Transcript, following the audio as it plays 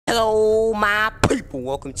Hello, my people.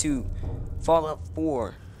 Welcome to Fallout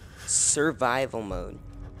 4 Survival Mode.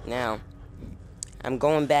 Now, I'm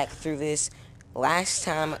going back through this. Last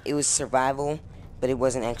time it was survival, but it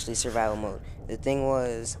wasn't actually survival mode. The thing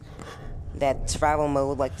was that survival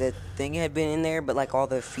mode, like the thing had been in there, but like all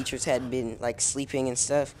the features had been like sleeping and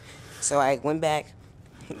stuff. So I went back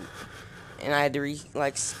and I had to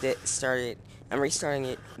start it. I'm restarting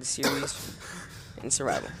it, the series in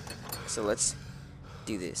survival. So let's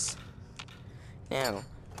do this. Now,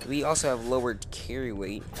 we also have lowered carry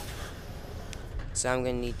weight, so I'm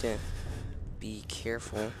gonna need to be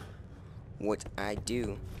careful what I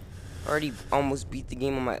do. I already almost beat the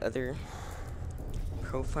game on my other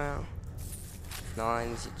profile. Now all I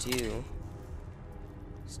need to do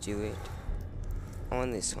is do it on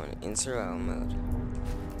this one in survival mode.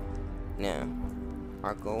 Now,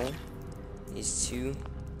 our goal is to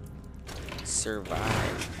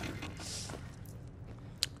survive.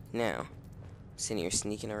 Now, sitting here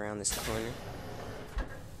sneaking around this corner,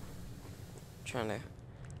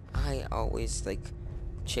 I always like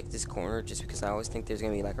check this corner just because I always think there's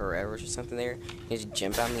gonna be like a red rush or something there. You just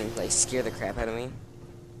jump at me and like scare the crap out of me.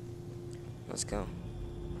 Let's go.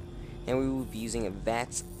 And we will be using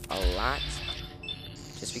VATS a lot,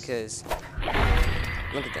 just because.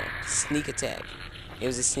 Look at that sneak attack. It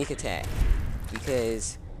was a sneak attack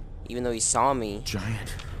because even though he saw me,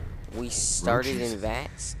 giant. We started roaches? in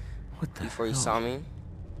VATS before he saw me,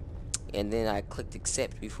 and then I clicked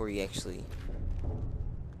accept before he actually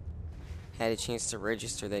had a chance to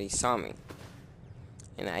register that he saw me,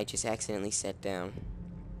 and I just accidentally sat down.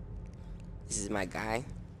 This is my guy.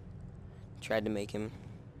 Tried to make him.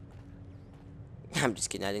 I'm just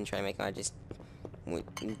kidding. I didn't try to make him. I just went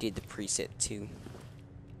and did the preset too.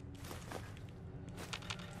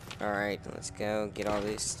 All right, let's go get all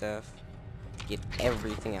this stuff. Get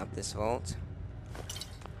everything out this vault.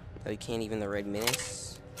 Oh, you can't even the Red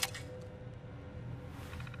Menace.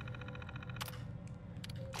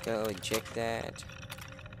 Go eject that.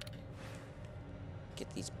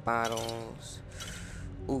 Get these bottles.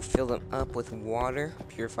 Ooh, fill them up with water,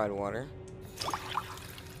 purified water.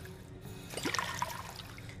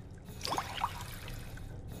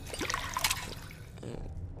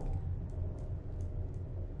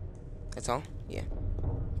 That's all? Yeah.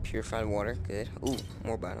 Purified water, good. Ooh,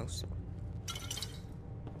 more bottles.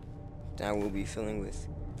 Now we'll be filling with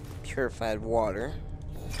purified water.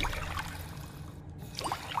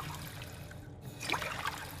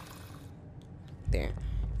 There.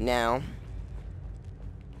 Now,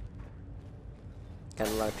 got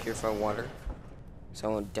a lot of purified water, so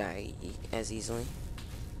I won't die as easily.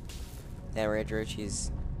 That red roach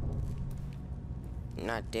is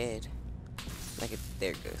not dead. Like it,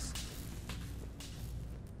 there it goes.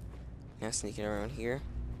 Now sneaking around here.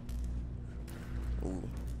 Ooh.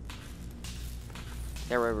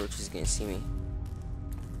 That red roach is gonna see me.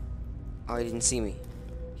 Oh, he didn't see me.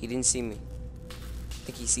 He didn't see me. I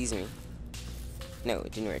think he sees me. No,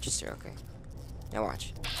 it didn't register. Okay. Now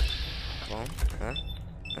watch. Come on.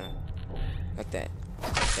 Huh? Like that.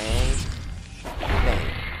 Bang.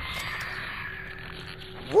 Bang.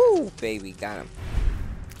 Woo, baby. Got him.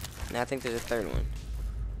 Now I think there's a third one.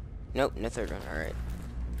 Nope, no third one. Alright.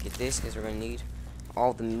 Get this, because we're going to need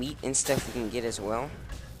all the meat and stuff we can get as well.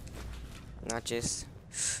 Not just...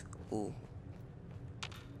 Ooh.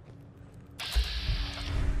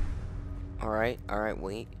 Alright,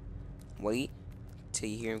 wait. Wait till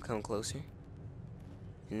you hear him come closer.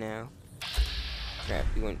 And now... Crap,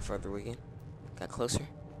 he went further again. Got closer.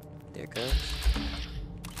 There it goes.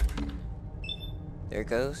 There it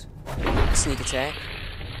goes. Sneak attack.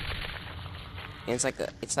 And it's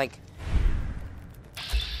like...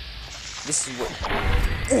 This is what...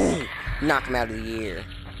 Ooh, knock him out of the air.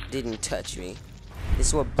 Didn't touch me. This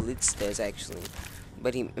is what Blitz does, actually.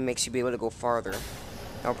 But it makes you be able to go farther.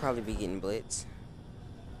 I'll probably be getting Blitz.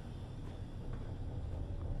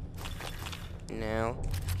 Now,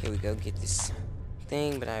 here we go. Get this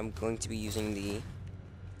thing. But I'm going to be using the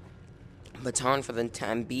baton for the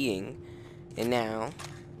time being. And now,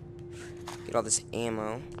 get all this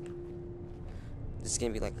ammo. This is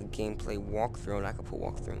gonna be like a gameplay walkthrough, and I can put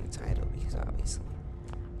walkthrough in the title because obviously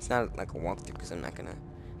it's not like a walkthrough because I'm not gonna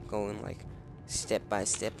go in like step by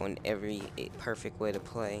step on every perfect way to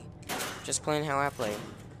play. Just playing how I play.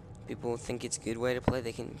 People think it's a good way to play,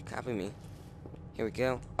 they can copy me. Here we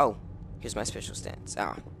go. Oh, here's my special stats.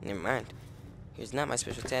 Ah, never mind. Here's not my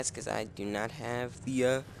special stats because I do not have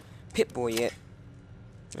the Pip-Boy yet.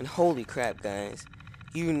 And holy crap, guys,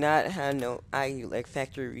 you do not have no. I like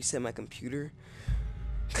factory reset my computer.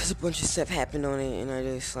 Because a bunch of stuff happened on it, and I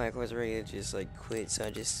just, like, was ready to just, like, quit, so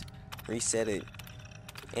I just reset it.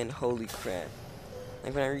 And holy crap.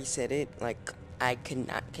 Like when I reset it, like I could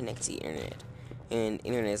not connect to the internet. And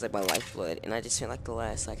internet is like my lifeblood. And I just spent like the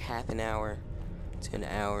last like half an hour to an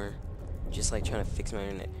hour just like trying to fix my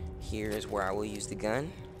internet. Here is where I will use the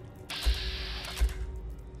gun.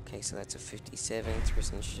 Okay, so that's a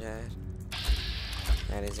 57% shot.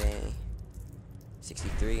 That is a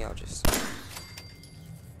 63. I'll just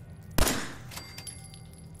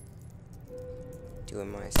do it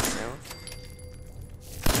myself.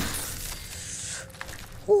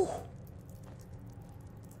 Whew.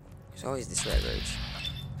 There's always this red roach.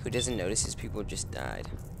 Who doesn't notice his people just died?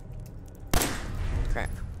 Crap.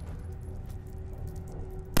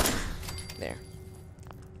 There.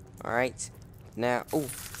 Alright. Now. Oh.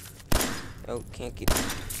 Oh, can't get.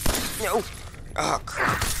 No! Oh,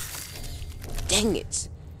 crap. Dang it.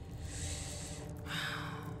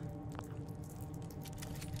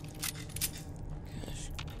 Gosh.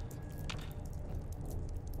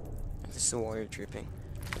 This is the water dripping.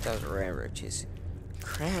 That was red roaches.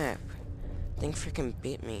 Crap. Thing freaking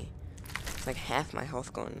bit me. It's like half my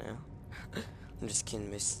health gone now. I'm just kidding,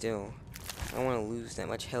 but still. I don't want to lose that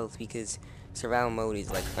much health because survival mode is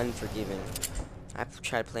like unforgiving. I've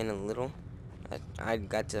tried playing a little. I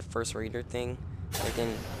got to the first raider thing,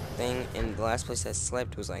 and the last place I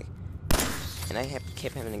slept was like, and I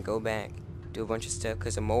kept having to go back, do a bunch of stuff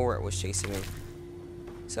because a mole rat was chasing me.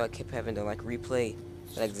 So I kept having to like replay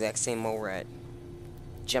that exact same mole rat,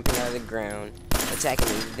 jumping out of the ground, attacking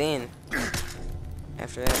me. Then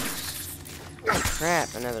after that,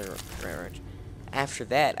 crap, another rat. After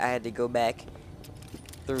that, I had to go back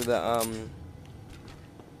through the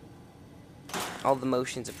all the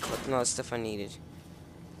motions of collecting all the stuff I needed,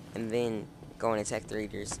 and then go and attack the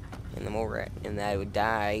raiders and the mole rat, and then I would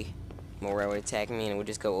die. Mole rat would attack me, and it would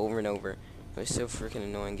just go over and over. It was so freaking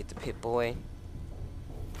annoying. Get the pit boy,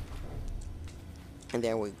 and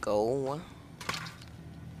there we go.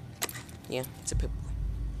 Yeah, it's a pit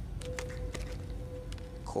boy.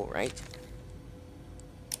 Cool, right?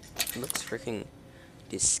 It looks freaking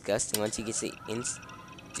disgusting once he gets the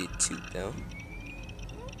institute, though.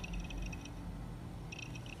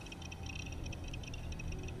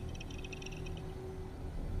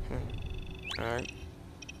 Alright.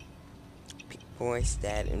 Pick boy,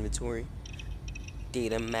 stat, inventory,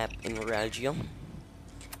 data, map, and radio.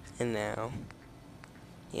 And now,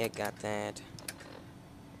 yeah, got that.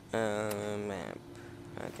 Map.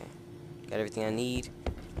 Okay. Got everything I need.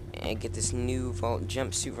 And get this new vault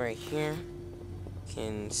jumpsuit right here.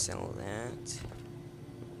 Can sell that.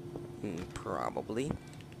 Probably.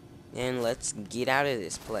 And let's get out of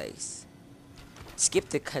this place. Skip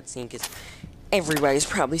the cutscene because everybody's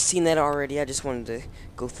probably seen that already. I just wanted to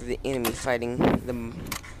go through the enemy fighting,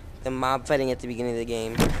 the mob fighting at the beginning of the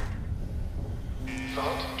game.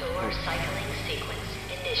 Vault door cycling sequence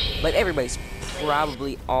initiated. But everybody's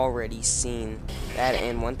probably already seen that.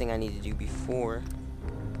 And one thing I need to do before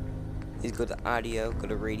is go to audio, go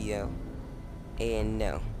to radio, and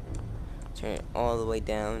no. Turn it all the way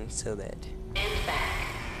down so that And back.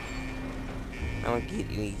 I don't get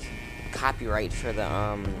any copyright for the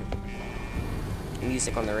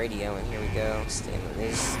music on the radio. And here we go. Stand on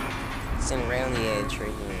this. Stand right on the edge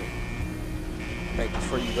right here. Right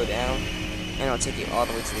before you go down. And I'll take you all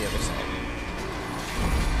the way to the other side.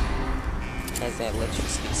 As that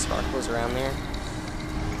electricity sparkles around there.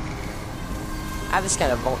 I have this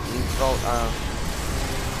kind of vault,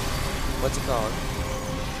 what's it called?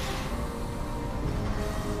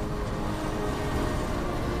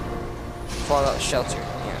 Fallout shelter,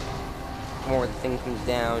 yeah. More the thing comes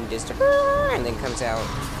down, just and then comes out.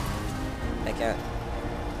 Back out.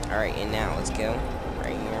 Alright, and now let's go.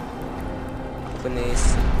 Right here. Open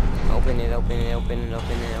this. Open it, open it, open it,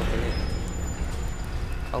 open it, open it.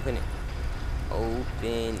 Open it.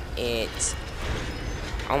 Open it.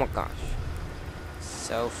 Oh my gosh.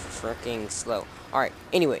 So freaking slow. Alright,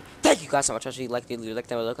 anyway, thank you guys so much. Actually, like the video, like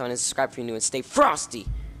that, comment, and subscribe if you're new, and stay frosty.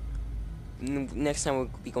 Next time we'll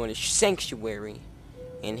be going to Sanctuary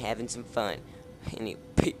and having some fun. Anyway,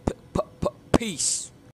 peace.